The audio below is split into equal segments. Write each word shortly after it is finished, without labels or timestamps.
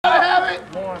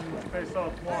Face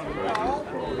off one. Let's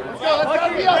go, let's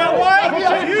go.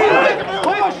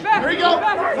 Push. Here we go.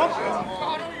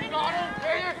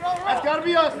 That's gotta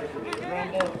be us.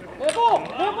 Handball.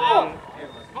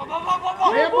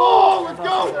 Handball, let's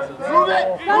go. Move it.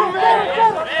 Move it.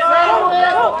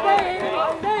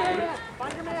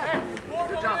 Find your man.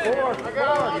 Good job. I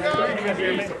got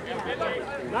it.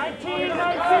 19.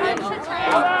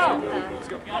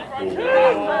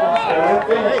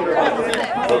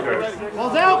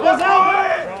 Balls out.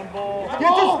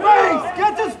 Get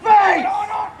to space.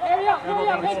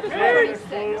 Make the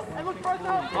space. And look first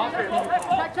out.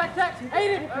 Check.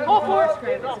 Aiden, go for it.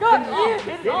 Scott, Ian.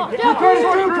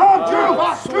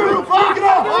 Drew, fuck it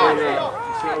up.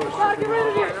 Gotta get rid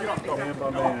of here.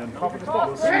 Come on.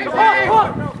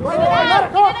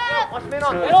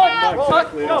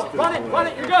 Run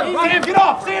it. You're good. Sam, get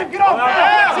off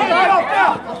now.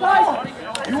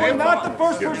 You are not the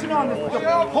first person on this. The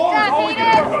pole is always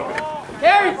going to go.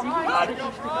 Carries. Tuck.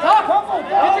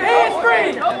 Get your hands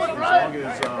free.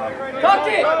 Tuck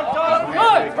it.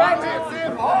 Good.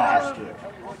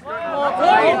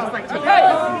 Okay.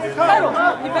 Settle.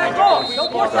 Get back off.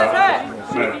 Don't force that back.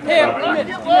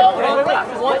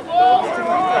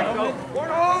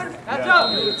 That's up.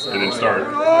 It didn't start.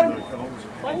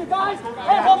 Play you guys.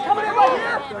 Hey, ball's coming in right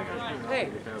here. Hey.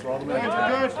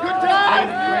 Good time.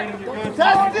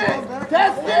 Test it.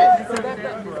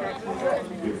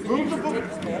 Move the book.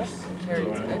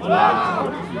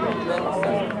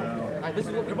 Alright, this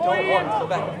is what we don't want. Go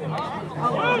back.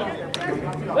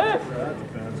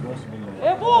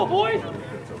 Hey, ball, boys.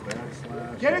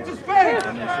 Get it to space.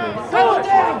 Settle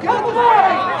down. Get the ball.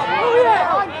 Oh,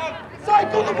 yeah.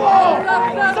 Cycle the ball.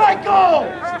 Cycle.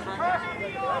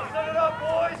 Set it up,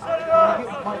 boys. Set it up.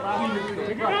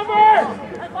 Take your number.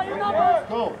 Play your number.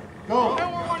 Go.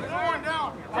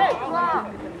 Hey.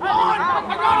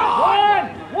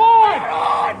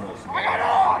 One.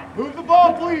 Move the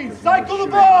ball, please. Cycle the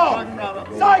ball.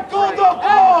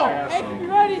 Hey, you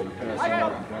ready?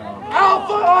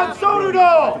 Alpha on Sotudo.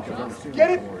 Get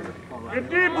it.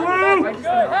 50 blue.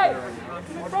 Hey.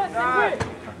 Front, stay quick.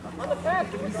 On the pass.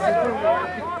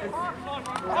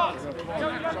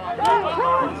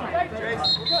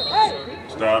 Hey.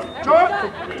 Stop.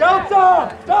 Delta.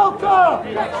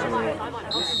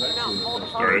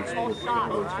 Started.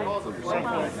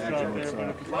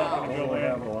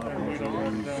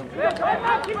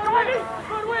 Keep driving.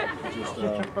 Good win.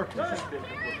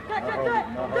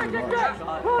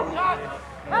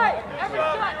 Hey, every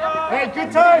shot. Hey, good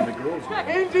time.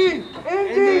 Indy.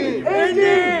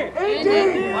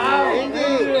 Wow.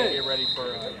 Get ready for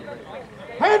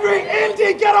Henry, Indy,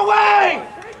 get away!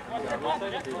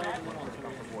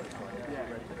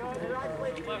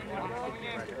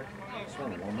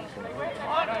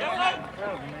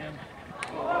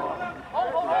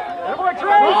 Everyone,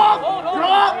 drop!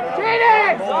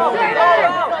 Cheating!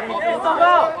 Sam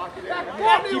go!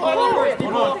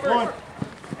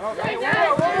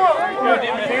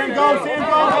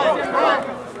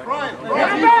 Ryan!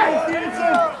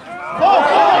 Stevenson!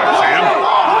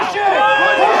 Push it!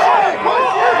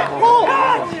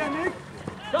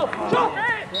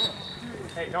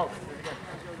 Hey, no.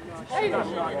 Hey,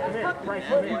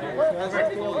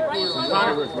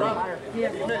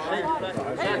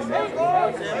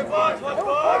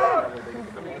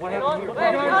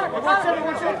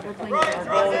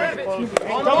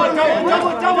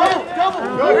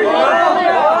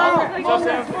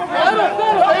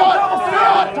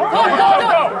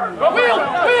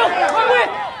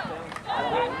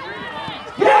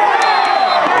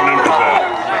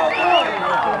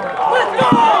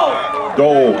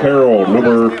 Dole Carroll,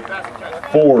 number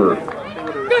 4.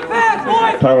 Good pass,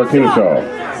 boys! Tyler Kennesaw.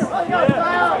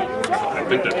 I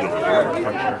think that's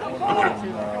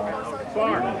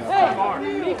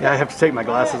Yeah, I have to take my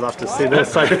glasses off to see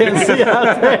this. I can't see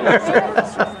out there.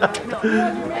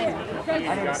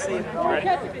 I don't see it.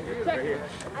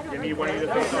 Give me one of you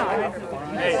to face off.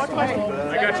 Hey, I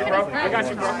got you, bro. Hey,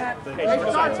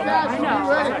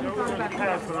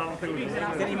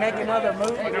 Did he make another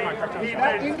move? Is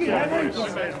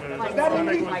that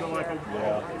Indy?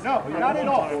 No, not at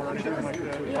all.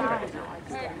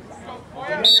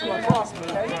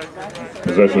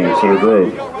 possession of Center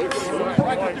Grove.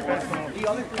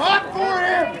 Hot for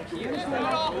him!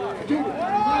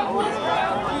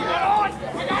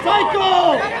 Cycle!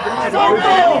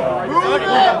 Move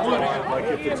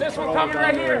it! This one coming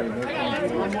right here.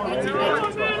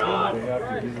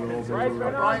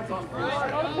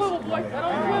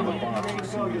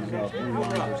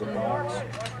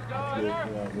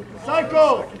 Psycho!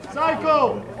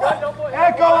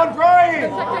 Echo on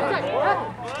Brian!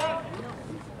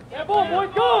 That ball, boy,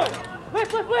 good.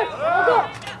 Lift. Hold up.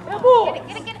 That ball. Get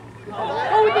it.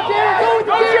 Go with the Jared. Go with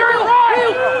the Jared.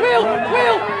 Wheel.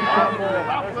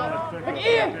 Look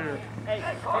in.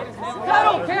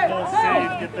 Settle, kid.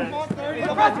 Settle.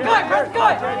 Press the gut.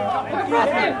 Look at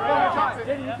Preston.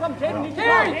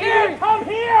 Gary, come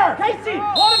here. Casey,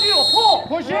 one of you will pull.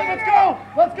 Push in, let's go.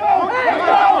 Let's go.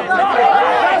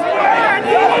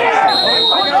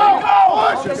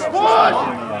 Push.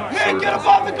 Nick, get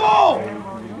above the goal.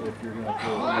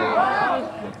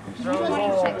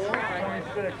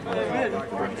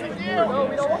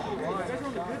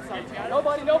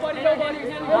 Nobody.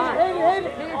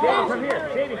 Come here,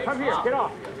 Jamie, come here, get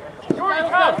off. Jordan,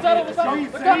 come. Settle.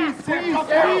 Squeeze.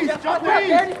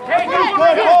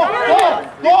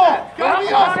 Go. Gotta be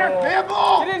us.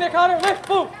 Handball. Get in there, Connor. Lift,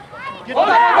 boom. Get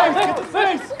the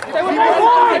space. Stay with me.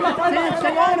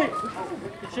 Stay on it.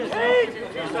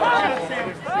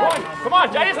 Come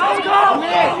on, Giants, let's go!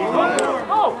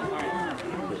 Go!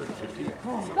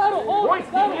 Settle, hold Boys,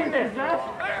 settle. get in there.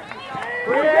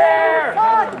 Clear!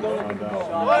 1-1.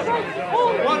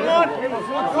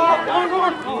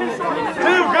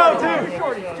 Two, go, two.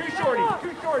 Too shorty.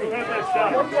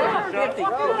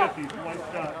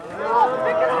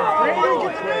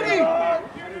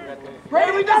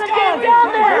 Brady, we just Get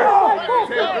down there!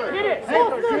 Get it!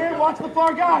 Dan, watch the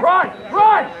far guy. Run!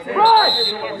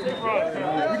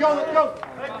 We go, let's go.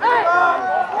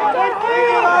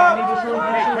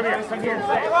 Come here.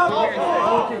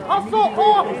 Hustle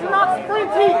off, it's not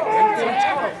sprinting.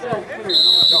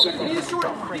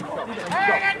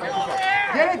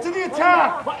 Get into the attack.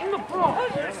 In the front!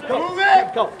 Move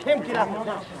it. Go, Kim, get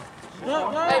out.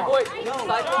 Hey, boy,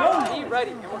 be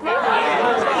ready.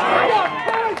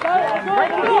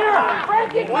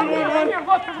 Frankie, come here!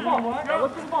 Look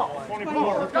for the ball!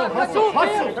 Hustle.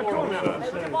 Right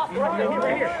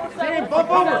here! Dan, bump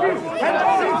over.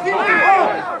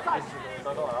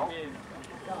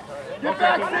 Get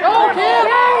back. Go, Kim!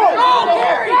 Go,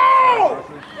 Gary!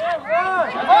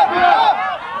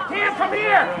 Cam, come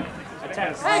here! Hey,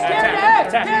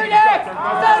 carry the X!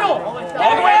 Settle!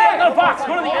 All the way into the box!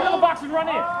 Go to the end of the box and run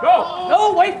in! Go!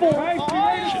 No, wait for him!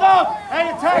 Stop. Hey,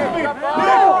 attack me.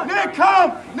 Nick,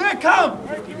 come.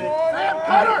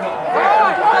 Cutter.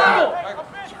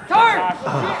 Turn!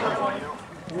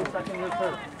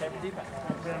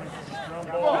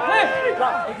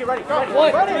 Get ready.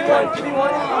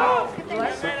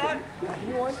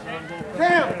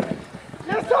 Sam.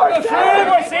 Good boy,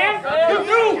 Sam!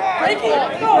 Frankie,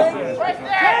 go!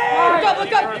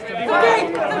 Look up! The gate!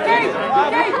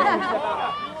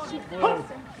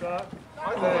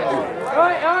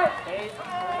 All right.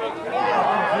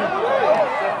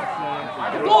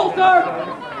 The goal, sir!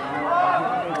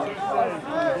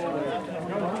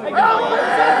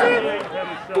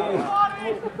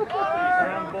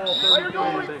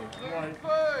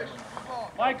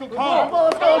 Michael, come.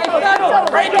 Settle!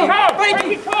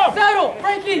 Frankie, come! Settle!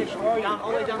 Frankie!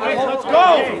 Let's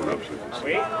go.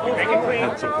 Wait, make it clean.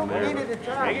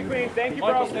 Thank you,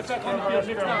 bro.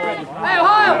 Hey,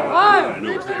 Ohio! Hey,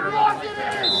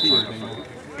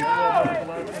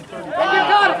 you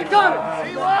got it!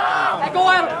 Hey, go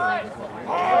at him!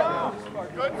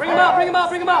 Bring him out!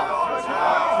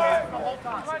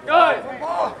 Good!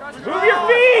 Move your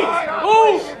feet!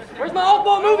 Move! Where's my off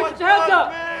ball? Move it! Get your heads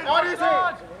up!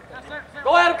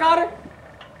 Go at him, Connor!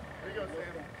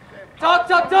 Tuck!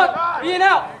 Being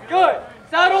out! Good!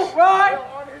 Settle! Right!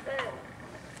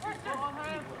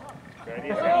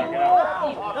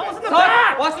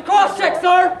 Tuck! Watch the cross check,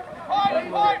 sir!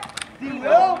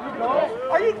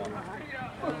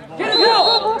 Get his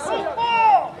help!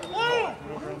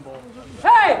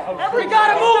 Hey! We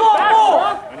gotta move on ball!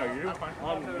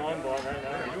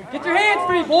 Get your hands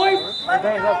free, boys!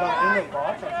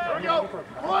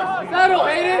 Settle,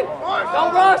 Aiden!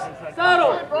 Don't rush!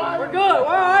 Settle! We're good,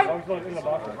 alright?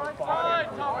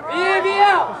 Be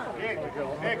out!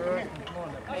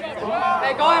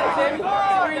 Hey, go ahead, Sammy. See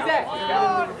where he's at.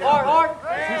 Hard.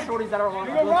 Two shorties that are on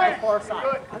the far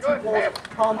side. That's who balls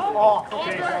come off.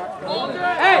 Hey,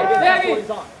 Sammy!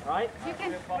 Right? You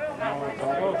can.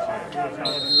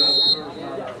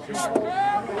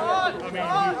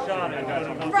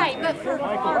 Right, but for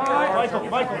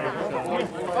Michael.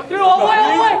 Through all the way!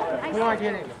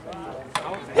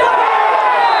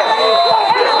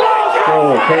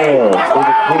 Score,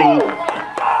 number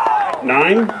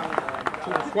 29.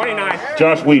 29.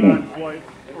 Josh Whedon.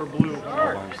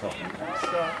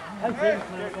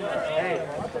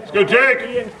 Let's go, Jake.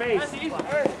 Ian face. Hey,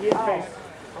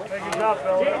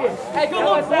 good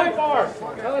luck, boy!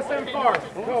 LSM far.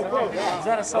 Go.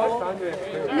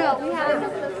 No, we have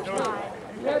enough of those.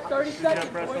 You have 30 seconds.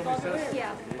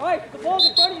 Yeah. All right, the ball's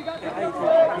in front of you. You got to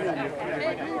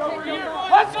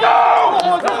Let's go!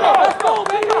 Let's go,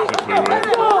 baby! Let's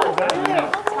go!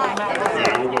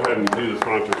 Yeah, we'll go ahead and do the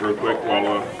sponsors real quick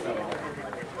while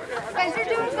Spencer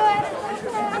doing good.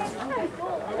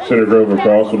 Center Grove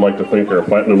Lacrosse would like to thank our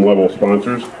platinum level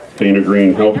sponsors, Dana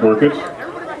Green Health Markets,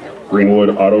 Greenwood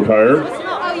Auto Tire,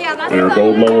 Oh yeah, that's and our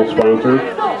gold level sponsor,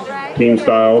 Team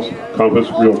Styles Compass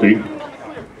Realty.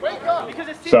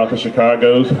 South of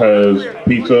Chicago's has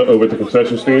pizza over at the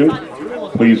concession stand.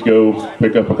 Please go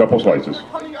pick up a couple slices.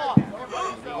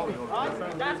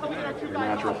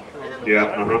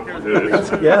 Yeah, it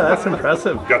is. Yeah, that's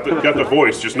impressive. Got the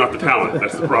voice, just not the talent.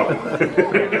 That's the problem.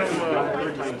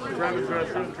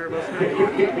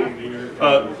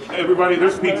 Everybody,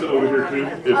 there's pizza over here too.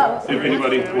 If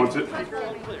anybody wants it.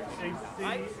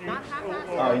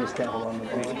 Oh, you just can't hold on to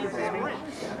the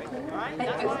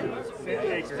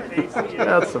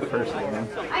That's the first one.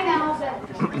 I know.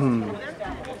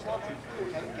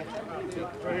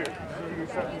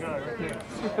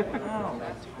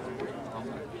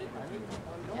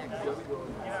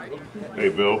 Hey,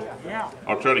 Bill.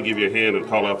 I'll try to give you a hand and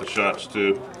call out the shots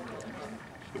too.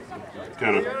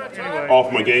 Kind of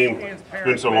off my game. It's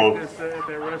been so long. At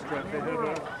that restaurant, they have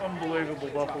an unbelievable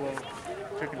buffalo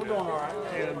chicken dish.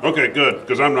 And Okay, good,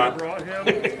 because I'm not. brought him,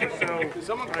 so. Is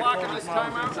someone clocking this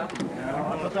time out?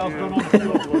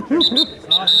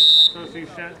 So she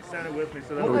sat it with me,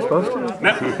 so that was Supposed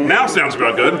to? Now sounds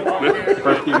about good.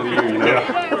 First game of the year, you know.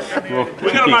 Yeah.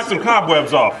 We gotta knock some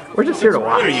cobwebs off. We're just here to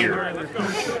watch. What a year.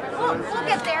 We'll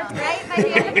get there, right? By the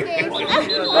end of the game.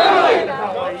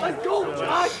 Let's go,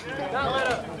 Josh!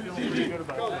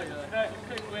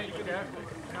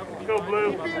 Go,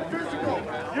 Blue.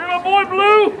 You're my boy,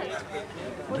 Blue.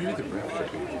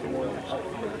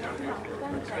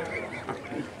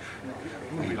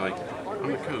 Be like,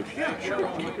 I'm the coach. Yeah, sure.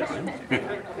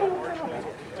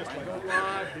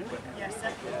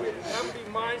 That would be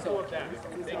mindful of that.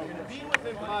 They can be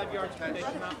within 5 yards, but they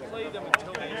cannot play them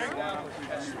until they establish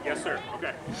that. Yes, sir.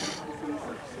 Okay.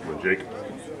 Come on, Jake.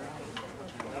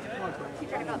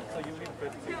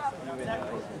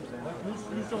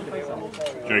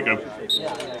 Jacob.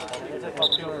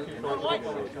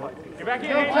 Get back in.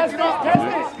 Test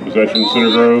this! Possession,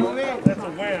 Center Grove. That's a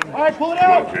win. All right, pull it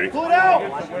out! Jake. Pull it out!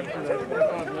 It's a win for the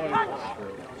 45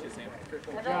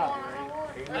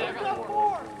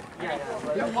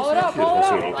 Pull it up, pull it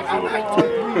Also,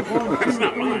 up! it's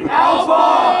not mine.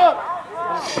 Alpha!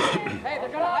 Hey, they're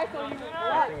gonna ISO you.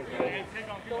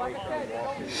 So like I said,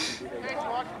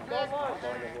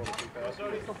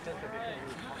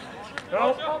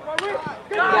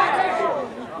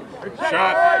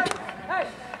 Shot. hey,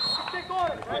 stick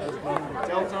on it.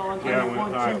 Yeah,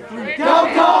 went high.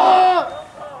 Delta!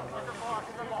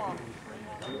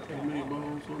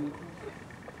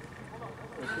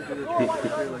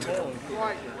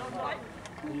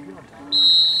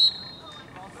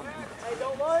 Hey,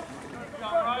 don't run.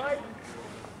 Right.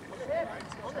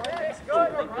 On the hip. Good.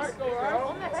 On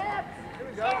the hip.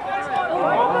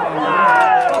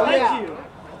 Thank you.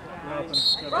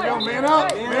 Yo, man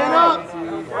up! Man up!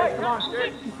 Right, come on.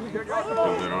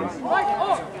 Right,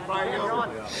 oh.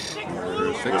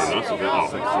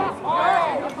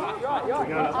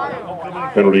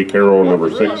 Penalty, Carroll, number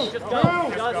 6.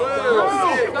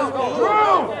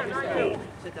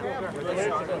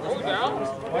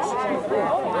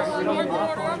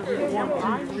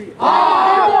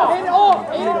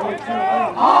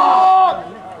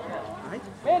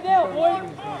 Hand down, boy.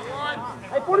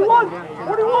 Hey, 41.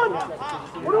 41.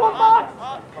 41 box.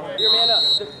 Your man up.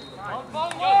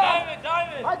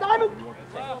 Hi, Diamond.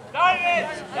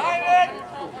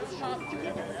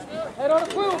 Head on the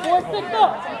crew, boy. Stick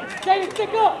up. Jaden,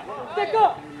 stick up. Stick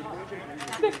up.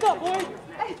 Stick up, boy.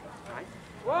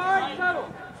 Right, settle.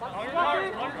 Watch the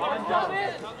shot in.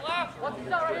 Watch the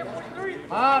shot right here, 43.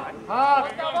 Back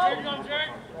side.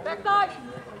 Back side.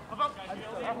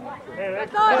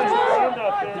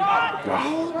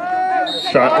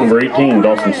 Shot number 18,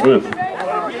 Dawson Smith. Hit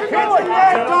the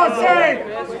net, Dawson!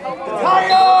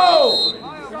 Tayo!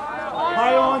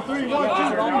 Tayo on 3, 1, 2, 3.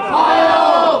 Tayo!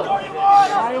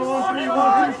 Tayo on 3,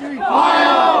 1, 2, 3.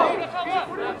 Tayo!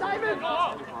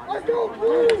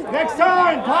 Next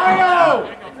time, Tayo!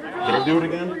 Did I do it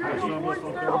again?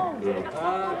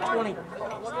 20.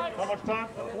 How much time?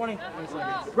 20.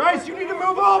 Bryce, you need to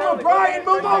move over. Brian,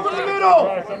 move over the middle.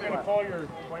 Bryce, I'm going to call your,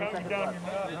 count you down your,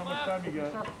 how much time you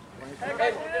got.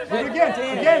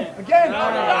 Again.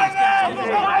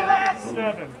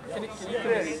 7.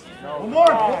 One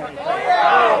more.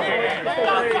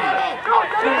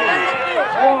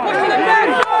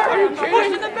 Push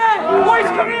in the back! Boys,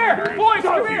 come here! Boys,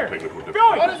 come here!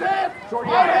 Billy!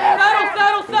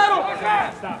 Settle!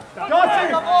 Dawson,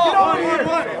 get over here.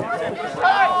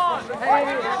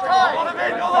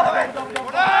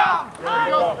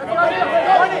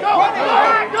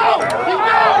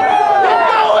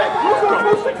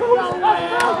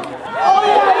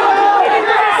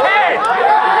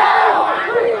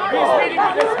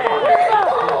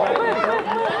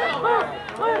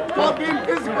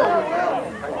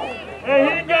 Hey, he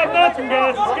ain't got nothing,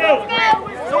 guys. Let's go.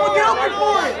 Someone get open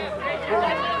for it.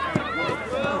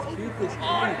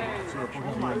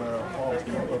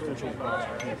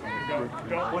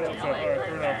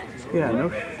 Yeah, no.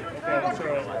 I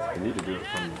need to do it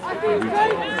from So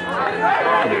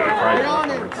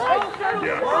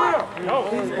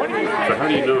how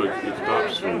do you know it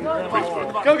stops from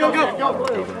Facebook? Go. I'm gonna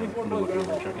look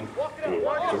over and check in. So how do you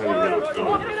know it's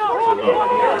going?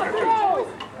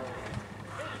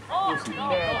 Oh,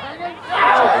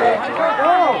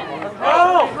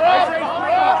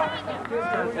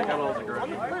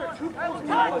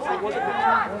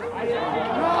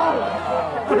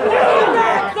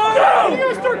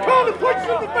 You start calling punches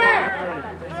in the back.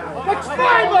 Like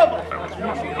 5 of them.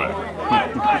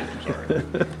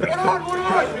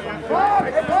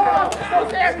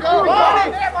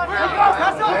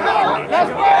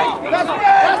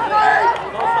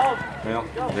 Well,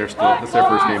 that's their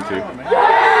first game too.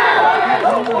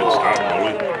 Good stop,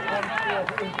 Bully.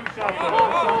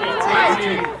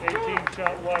 18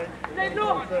 shot wide.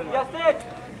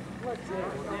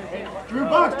 Do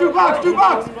box.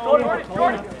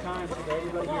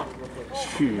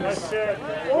 Jeez.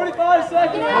 45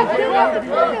 seconds! Walk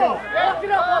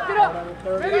it up!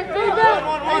 Ready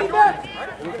back!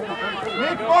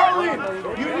 Nick Bartley,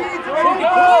 you need to make a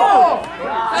goal.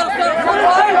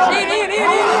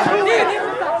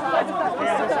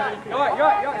 You're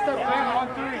right. Stop.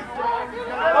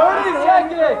 30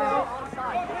 seconds!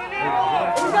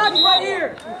 We got you right here!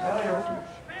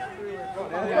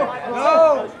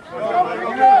 No.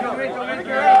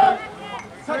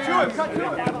 Cut to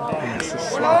him. This is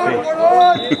sloppy.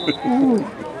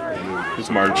 It's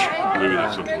March. Maybe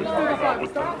that's something we talked about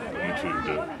with the YouTube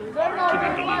to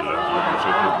then delete that.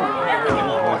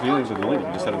 Well, if you leave it deleted,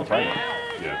 you just set it to private.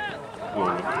 Yeah.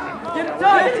 Well, Get a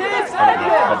touch! 10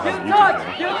 seconds!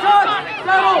 Get a touch!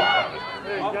 Settle!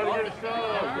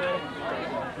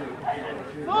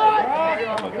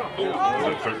 is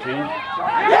it 13?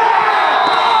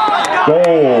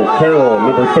 Goal, Carroll,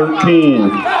 number 13.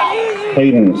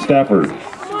 Hayden Stafford.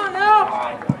 Come on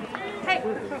now!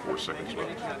 4 seconds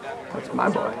left. That's my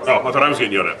boy. Oh, I thought I was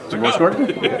getting yelled at. More scored?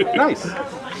 Nice.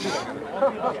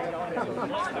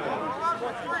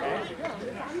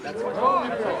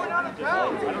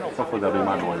 Hopefully that'll be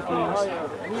my boy for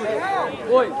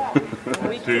Boys,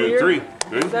 2, 3.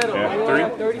 Good? settle. Yeah,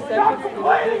 3. 30 seconds.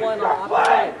 We'll do one on opposite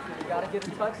side. You gotta get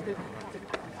the touch to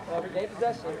regain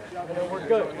possession, and then we're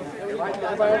good. Everybody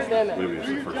understand that? Maybe it's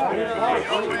the first one.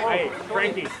 Hey,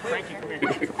 Frankie, come here. Go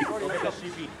get that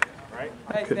CB. Right?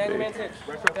 Hey, stand your man's hip.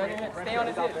 Stay on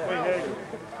his hip.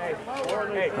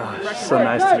 It's so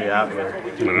nice to be out here.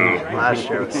 Last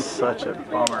year was such a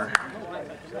bummer.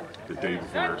 The day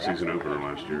before our season opener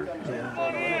last year.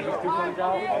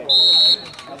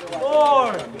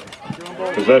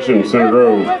 Possession, Center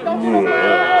Grove. A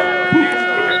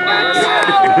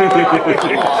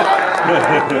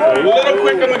little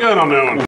quick on the gun on that one.